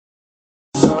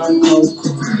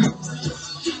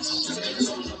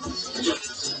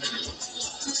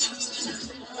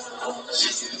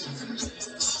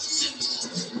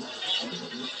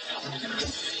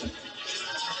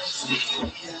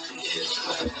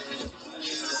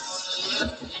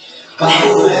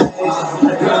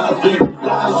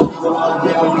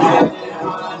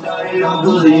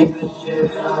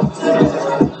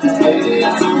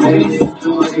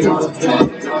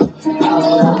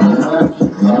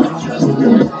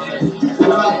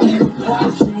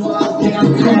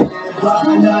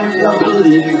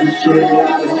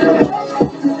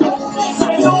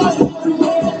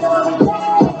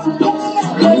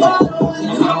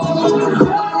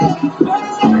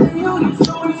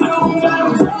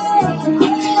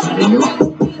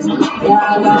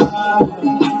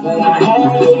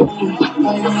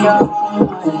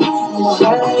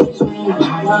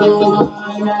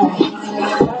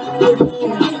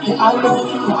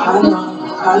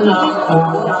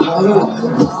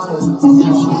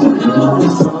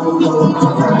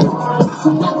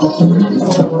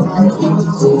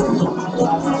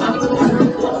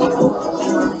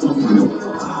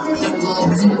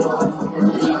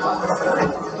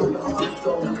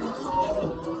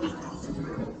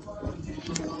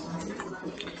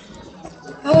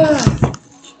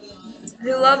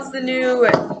Who loves the new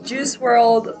Juice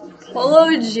WRLD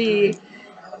Polo G?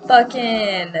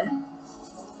 Fucking,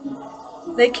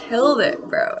 they killed it,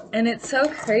 bro. And it's so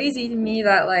crazy to me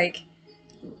that, like,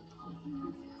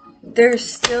 they're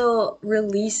still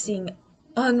releasing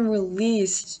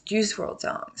unreleased Juice WRLD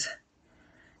songs.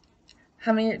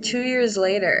 How many? 2 years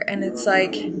later, and it's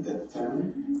like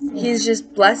he's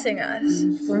just blessing us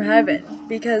from heaven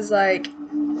because, like,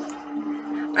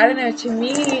 I don't know. To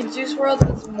me, Juice WRLD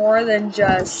was more than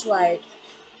just like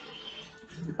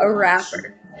a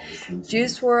rapper.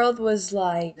 Juice WRLD was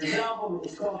like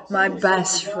my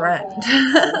best friend.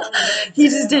 He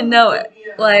just didn't know it.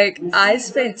 Like, I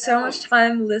spent so much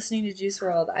time listening to Juice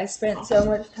WRLD. I spent so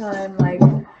much time like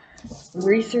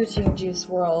researching Juice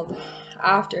WRLD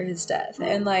after his death,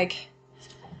 and like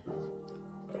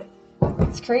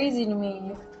it's crazy to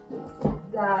me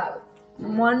that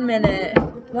 1 minute,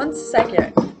 1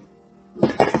 second,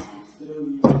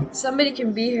 somebody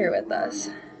can be here with us,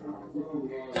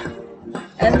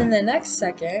 and then the next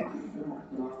second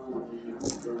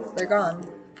they're gone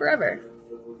forever,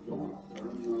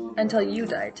 until you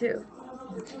die too,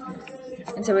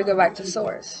 until we go back to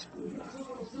source.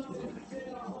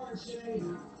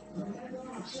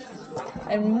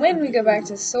 And when we go back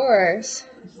to source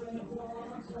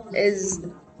is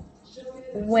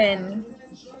when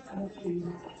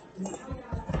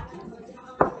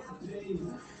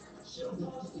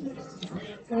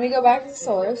we go back to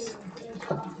source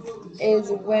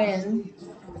is when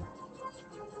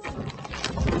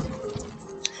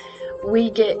we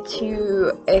get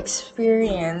to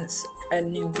experience a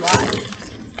new life.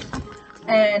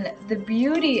 And the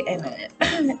beauty in it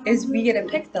is we get to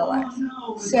pick the life.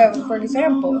 So, for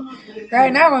example,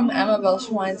 right now I'm Amabel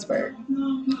Schweinsberg.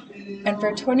 And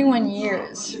for 21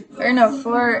 years,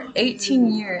 for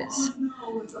 18 years,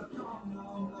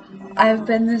 I've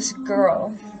been this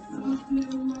girl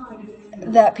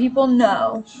that people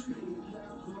know.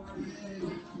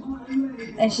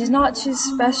 And she's not too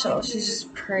special, she's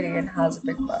just pretty and has a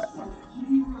big butt.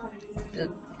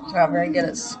 She's not very good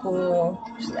at school,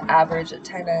 she's average at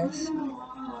tennis.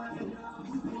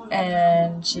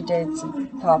 And she dates a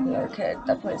popular kid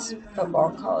that plays football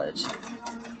in college.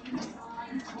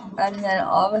 And then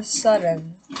all of a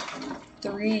sudden,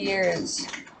 3 years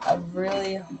of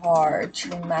really hard,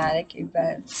 traumatic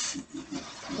events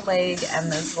plague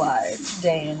Emma's life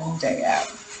day in and day out.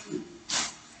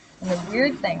 And the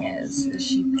weird thing is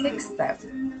she picks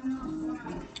them.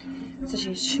 So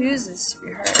she chooses to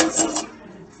be hers.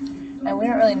 And we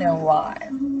don't really know why.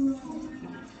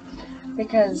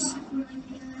 Because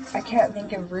I can't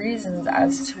think of reasons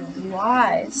as to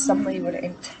why somebody would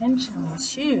intentionally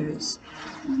choose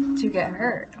to get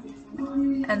hurt.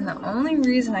 And the only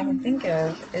reason I can think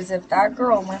of is if that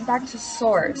girl went back to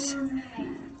source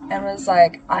and was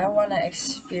like, I want to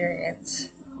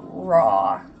experience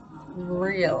raw,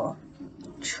 real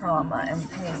trauma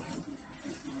and pain.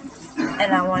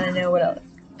 And I want to know what it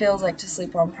feels like to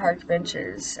sleep on park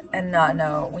benches and not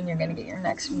know when you're going to get your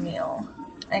next meal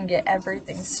and get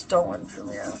everything stolen from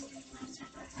you.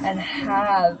 And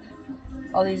have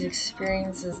all these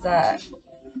experiences that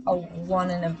are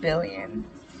 1 in a billion.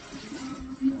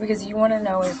 Because you want to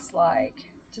know what it's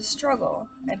like to struggle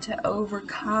and to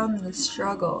overcome the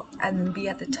struggle and be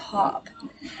at the top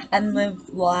and live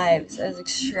lives as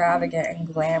extravagant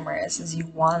and glamorous as you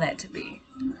want it to be.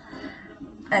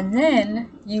 And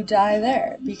then you die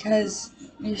there because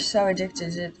you're so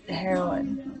addicted to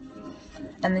heroin.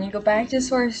 And then you go back to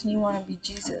source and you want to be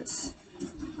Jesus.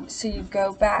 So you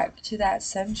go back to that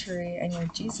century and you're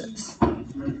Jesus.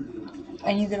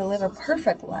 And you get to live a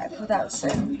perfect life without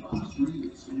sin.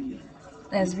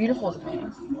 And it's beautiful to me.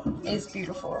 It's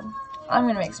beautiful. I'm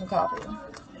gonna make some coffee.